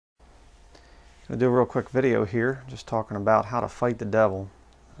I'm going to do a real quick video here just talking about how to fight the devil.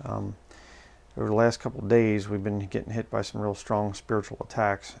 Over the last couple of days we've been getting hit by some real strong spiritual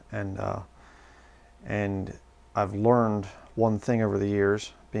attacks, and I've learned one thing over the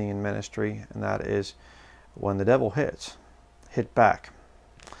years being in ministry, and that is when the devil hits, hit back.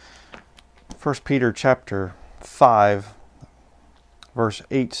 1 Peter chapter 5 verse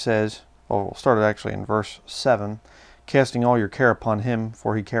 8 says, well, we'll start it actually in verse 7, casting all your care upon him,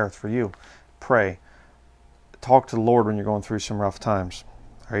 for he careth for you. Pray. Talk to the Lord when you're going through some rough times.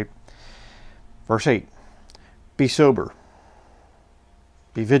 All right. Verse 8, be sober,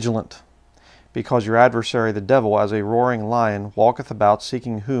 be vigilant, because your adversary the devil, as a roaring lion, walketh about,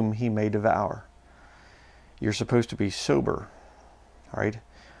 seeking whom he may devour. You're supposed to be sober. All right.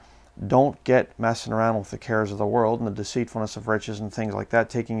 Don't get messing around with the cares of the world and the deceitfulness of riches and things like that,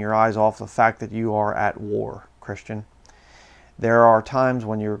 taking your eyes off the fact that you are at war, Christian. There are times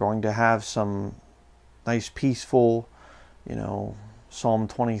when you're going to have some nice, peaceful, Psalm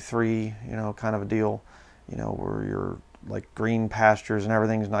 23, kind of a deal, where you're like green pastures and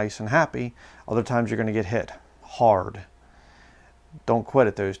everything's nice and happy. Other times you're going to get hit hard. Don't quit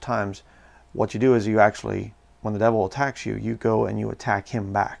at those times. What you do is you actually, when the devil attacks you, you go and you attack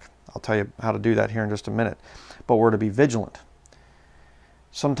him back. I'll tell you how to do that here in just a minute. But we're to be vigilant.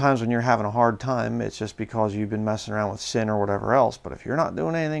 Sometimes when you're having a hard time, it's just because you've been messing around with sin or whatever else. But if you're not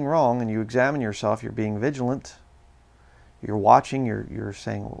doing anything wrong and you examine yourself, you're being vigilant, you're watching, you're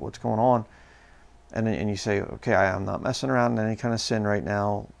saying, well, what's going on? And you say, okay, I'm not messing around in any kind of sin right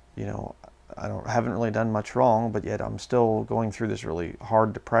now. Haven't really done much wrong, but yet I'm still going through this really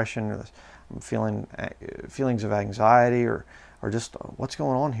hard depression, or this, I'm feeling feelings of anxiety, or just what's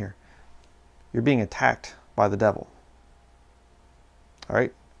going on here? You're being attacked by the devil. All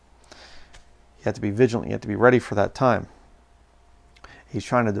right? You have to be vigilant. You have to be ready for that time. He's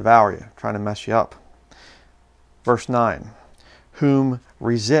trying to devour you, trying to mess you up. Verse 9, whom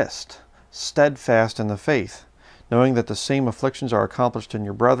resist, steadfast in the faith, knowing that the same afflictions are accomplished in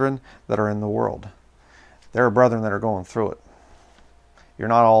your brethren that are in the world. There are brethren that are going through it. You're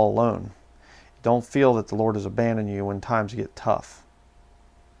not all alone. Don't feel that the Lord has abandoned you when times get tough.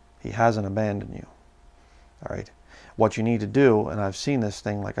 He hasn't abandoned you. All right. What you need to do, and I've seen this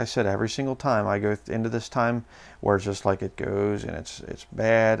thing, like I said, every single time I go into this time where it's just like it goes, and it's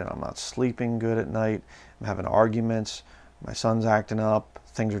bad, and I'm not sleeping good at night. I'm having arguments. My son's acting up.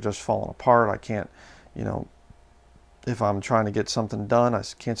 Things are just falling apart. I can't, if I'm trying to get something done, I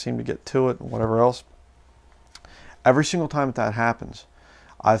can't seem to get to it, and whatever else. Every single time that happens,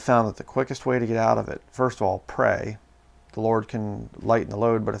 I've found that the quickest way to get out of it, first of all, pray. The Lord can lighten the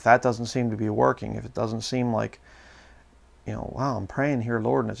load, but if that doesn't seem to be working, if it doesn't seem like, wow, I'm praying here,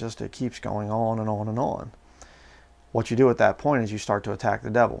 Lord, and it keeps going on and on and on. What you do at that point is you start to attack the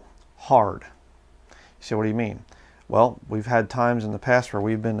devil hard. You say, what do you mean? Well, we've had times in the past where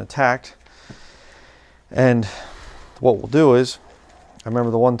we've been attacked, and what we'll do is, I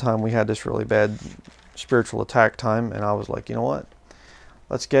remember the one time we had this really bad spiritual attack time, and I was like, you know what?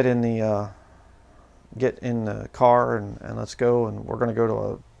 Let's get in the car and let's go, and we're going to go to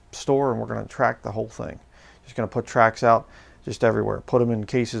a store and we're going to track the whole thing. Just going to put tracks out just everywhere. Put them in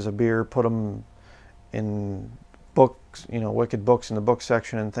cases of beer. Put them in books, wicked books in the book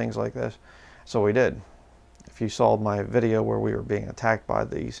section and things like this. So we did. If you saw my video where we were being attacked by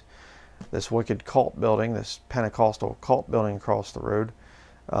this wicked cult building, this Pentecostal cult building across the road,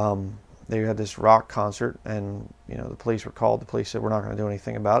 they had this rock concert, and the police were called. The police said, we're not going to do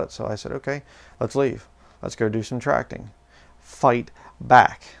anything about it. So I said, okay, let's leave. Let's go do some tracking. Fight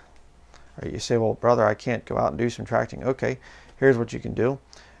back. All right, you say, well, brother, I can't go out and do some tracking. Okay, here's what you can do.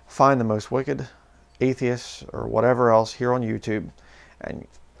 Find the most wicked atheists or whatever else here on YouTube, and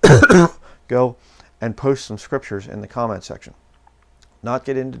go and post some scriptures in the comment section. Not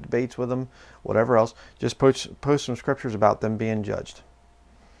get into debates with them, whatever else. Just post some scriptures about them being judged.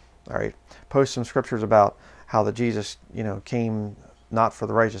 All right. Post some scriptures about how that Jesus, came not for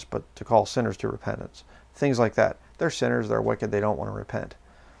the righteous, but to call sinners to repentance. Things like that. They're sinners. They're wicked. They don't want to repent.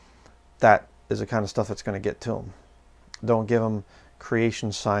 That is the kind of stuff that's going to get to them. Don't give them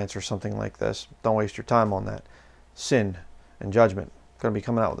creation science or something like this. Don't waste your time on that. Sin and judgment. I'm going to be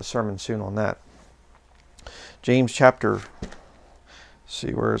coming out with a sermon soon on that. James chapter,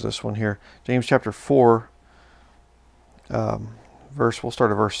 see, where is this one here? James chapter 4, we'll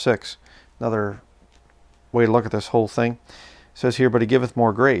start at verse 6. Another way to look at this whole thing. It says here, but he giveth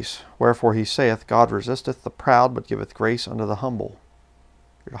more grace. Wherefore he saith, God resisteth the proud, but giveth grace unto the humble.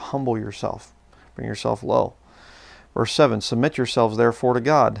 You're to humble yourself. Bring yourself low. Verse 7, submit yourselves therefore to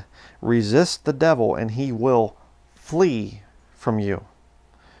God. Resist the devil, and he will flee from you.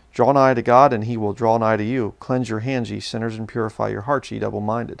 Draw nigh to God, and he will draw nigh to you. Cleanse your hands, ye sinners, and purify your hearts, ye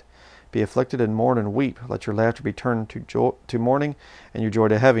double-minded. Be afflicted and mourn and weep. Let your laughter be turned to mourning, and your joy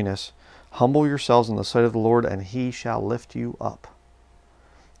to heaviness. Humble yourselves in the sight of the Lord, and he shall lift you up.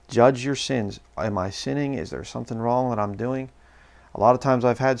 Judge your sins. Am I sinning? Is there something wrong that I'm doing? A lot of times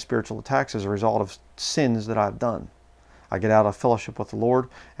I've had spiritual attacks as a result of sins that I've done. I get out of fellowship with the Lord,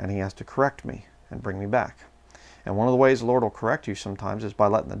 and he has to correct me and bring me back. And one of the ways the Lord will correct you sometimes is by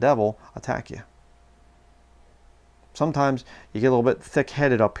letting the devil attack you. Sometimes you get a little bit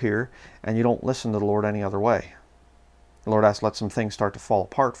thick-headed up here and you don't listen to the Lord any other way. The Lord has to let some things start to fall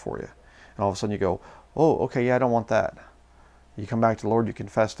apart for you. And all of a sudden you go, oh, okay, yeah, I don't want that. You come back to the Lord, you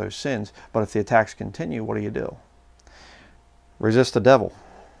confess those sins. But if the attacks continue, what do? Resist the devil.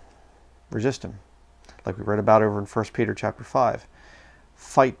 Resist him. Like we read about over in 1 Peter chapter 5.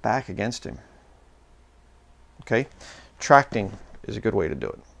 Fight back against him. Okay, tracting is a good way to do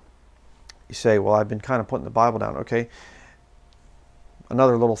it. You say, well, I've been kind of putting the Bible down. Okay,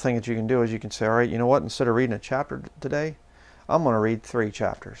 another little thing that you can do is you can say, all right, you know what? Instead of reading a chapter today, I'm going to read 3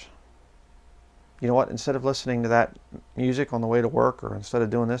 chapters. You know what? Instead of listening to that music on the way to work, or instead of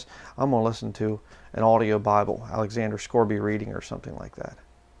doing this, I'm going to listen to an audio Bible, Alexander Scorby reading or something like that.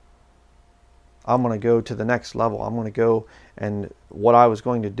 I'm going to go to the next level. I'm going to go, and what I was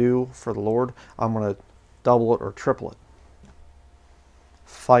going to do for the Lord, I'm going to double it or triple it.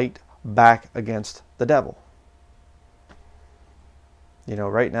 Fight back against the devil. You know,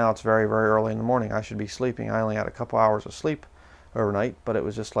 right now it's very, very early in the morning. I should be sleeping. I only had a couple hours of sleep overnight, but it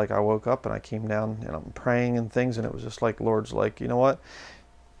was just like I woke up and I came down and I'm praying and things, and it was just like, Lord's like, you know what?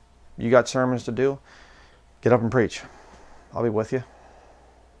 You got sermons to do? Get up and preach. I'll be with you.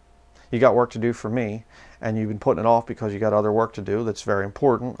 You got work to do for me, and you've been putting it off because you got other work to do that's very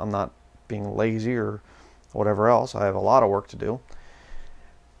important. I'm not being lazy or whatever else. I have a lot of work to do.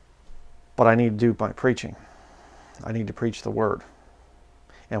 But I need to do my preaching. I need to preach the word.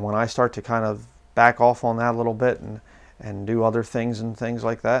 And when I start to kind of back off on that a little bit and do other things and things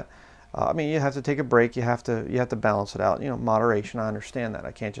like that, I mean, you have to take a break. You have to balance it out. You know, moderation. I understand that.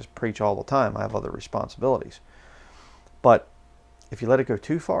 I can't just preach all the time. I have other responsibilities. But if you let it go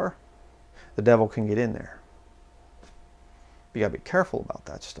too far, the devil can get in there. You got to be careful about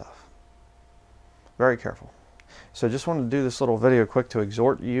that stuff. Very careful. So just wanted to do this little video quick to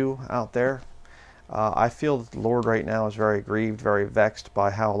exhort you out there. I feel that the Lord right now is very grieved, very vexed by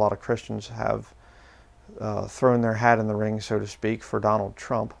how a lot of Christians have thrown their hat in the ring, so to speak, for Donald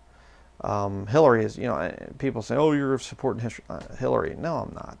Trump. Hillary is, you know, people say, oh, you're supporting Hillary. No,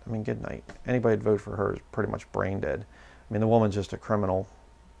 I'm not. I mean, good night. Anybody who'd vote for her is pretty much brain dead. I mean, the woman's just a criminal,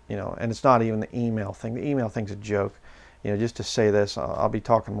 you know, and it's not even the email thing. The email thing's a joke. You know, just to say this, I'll be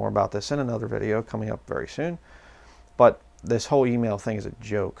talking more about this in another video coming up very soon. But this whole email thing is a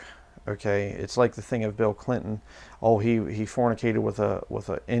joke. Okay, it's like the thing of Bill Clinton. Oh, he fornicated with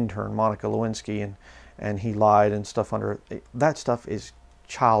an intern, Monica Lewinsky, and he lied and stuff under it. That stuff is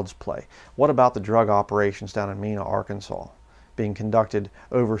child's play. What about the drug operations down in Mena, Arkansas, being conducted,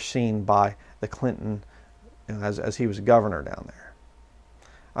 overseen by the Clinton, you know, as he was governor down there?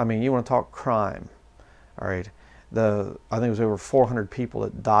 I mean, you want to talk crime, all right? I think it was over 400 people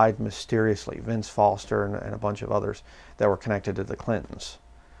that died mysteriously. Vince Foster and a bunch of others that were connected to the Clintons.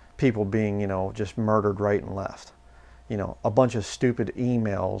 People being, you know, just murdered right and left. You know, a bunch of stupid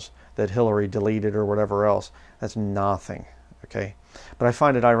emails that Hillary deleted or whatever else. That's nothing, okay? But I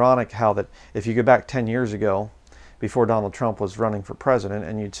find it ironic how that if you go back 10 years ago, before Donald Trump was running for president,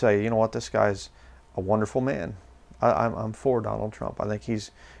 and you'd say, you know what, this guy's a wonderful man. I'm for Donald Trump. I think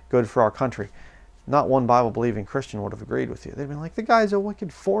he's good for our country. Not one Bible-believing Christian would have agreed with you. They'd been like, the guy's a wicked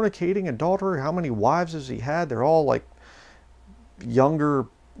fornicating adulterer. How many wives has he had? They're all like younger,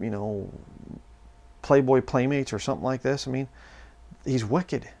 you know, Playboy playmates or something like this. I mean, he's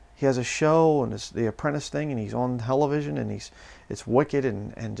wicked. He has a show and it's the Apprentice thing, and he's on television, and it's wicked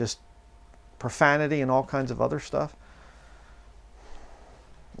and just profanity and all kinds of other stuff.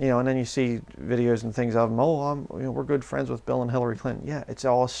 You know, and then you see videos and things of him. Oh, you know, we're good friends with Bill and Hillary Clinton. Yeah, it's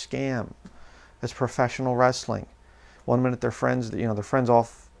all a scam. It's professional wrestling. One minute they're friends, you know, they're friends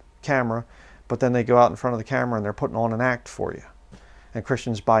off camera, but then they go out in front of the camera and they're putting on an act for you. And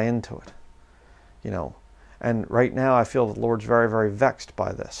Christians buy into it. You know, and right now I feel the Lord's very, very vexed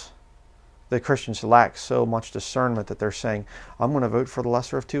by this. The Christians lack so much discernment that they're saying, I'm going to vote for the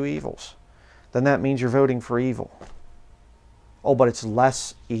lesser of two evils. Then that means you're voting for evil. Oh, but it's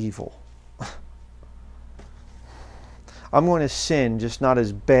less evil. I'm going to sin, just not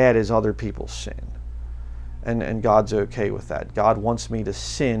as bad as other people sin. And God's okay with that. God wants me to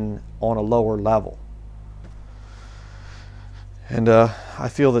sin on a lower level. And I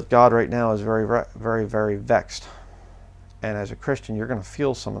feel that God right now is very, very, very vexed. And as a Christian, you're going to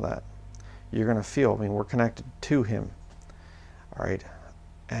feel some of that. You're going to feel, I mean, we're connected to Him. All right?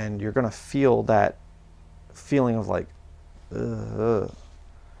 And you're going to feel that feeling of like, ugh.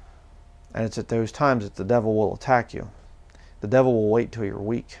 And it's at those times that the devil will attack you. The devil will wait till you're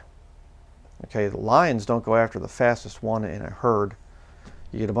weak. Okay, the lions don't go after the fastest one in a herd.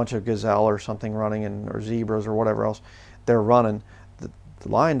 You get a bunch of gazelle or something running, or zebras or whatever else. They're running. The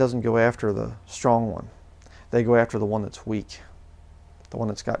lion doesn't go after the strong one. They go after the one that's weak. The one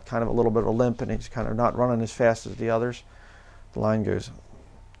that's got kind of a little bit of a limp and he's kind of not running as fast as the others. The lion goes,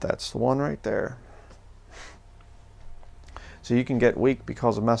 that's the one right there. So you can get weak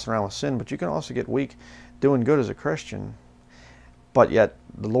because of messing around with sin, but you can also get weak doing good as a Christian. But yet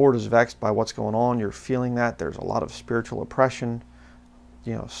the Lord is vexed by what's going on. You're feeling that. There's a lot of spiritual oppression.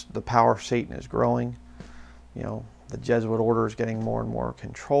 You know, the power of Satan is growing. You know, the Jesuit order is getting more and more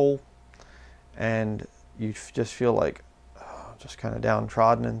control. And you just feel like just kind of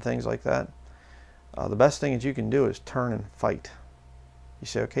downtrodden and things like that. The best thing that you can do is turn and fight. You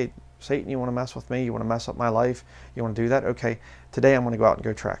say, okay, Satan, you want to mess with me? You want to mess up my life? You want to do that? Okay, today I'm going to go out and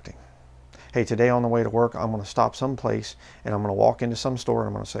go tracting. Hey, today on the way to work, I'm going to stop someplace and I'm going to walk into some store and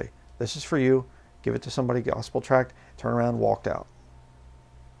I'm going to say, this is for you. Give it to somebody, gospel tract, turn around, walked out.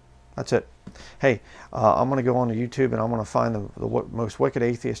 That's it. Hey, I'm going to go onto YouTube and I'm going to find the most wicked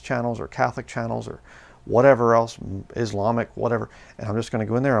atheist channels or Catholic channels or whatever else, Islamic, whatever, and I'm just going to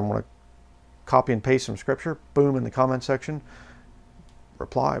go in there. I'm going to copy and paste some scripture, boom, in the comment section,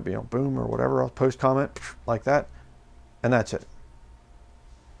 reply, you know, boom, or whatever else, post comment, like that, and that's it.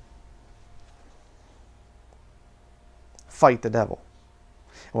 Fight the devil.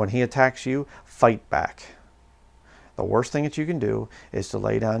 When he attacks you, fight back. The worst thing that you can do is to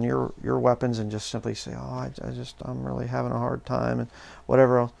lay down your weapons and just simply say, oh, I'm really having a hard time and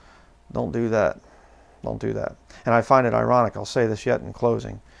whatever else. Don't do that. Don't do that. And I find it ironic, I'll say this yet in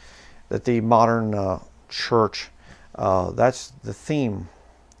closing, that the modern church, that's the theme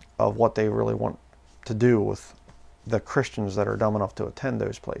of what they really want to do with the Christians that are dumb enough to attend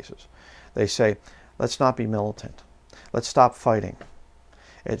those places. They say, let's not be militant. Let's stop fighting.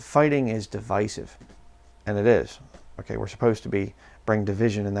 Fighting is divisive, and it is. Okay, we're supposed to bring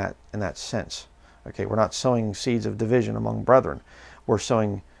division in that sense. Okay, we're not sowing seeds of division among brethren. We're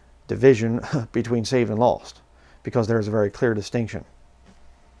sowing division between saved and lost, because there's a very clear distinction.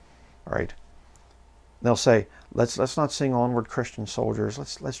 All right. They'll say, let's not sing Onward Christian Soldiers.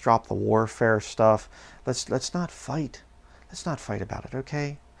 Let's drop the warfare stuff. Let's not fight. Let's not fight about it.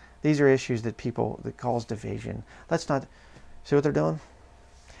 Okay. These are issues that cause division. Let's not see what they're doing.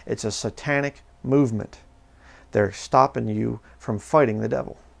 It's a satanic movement. They're stopping you from fighting the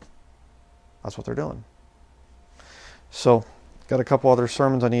devil. That's what they're doing. So, got a couple other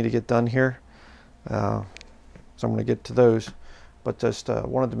sermons I need to get done here. So I'm going to get to those. But just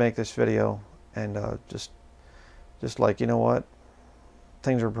wanted to make this video and just like, you know what?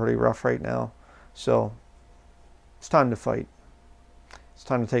 Things are pretty rough right now. So, it's time to fight. It's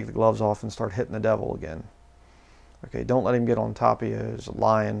time to take the gloves off and start hitting the devil again. Okay, don't let him get on top of you as a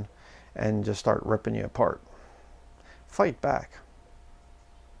lion and just start ripping you apart. Fight back.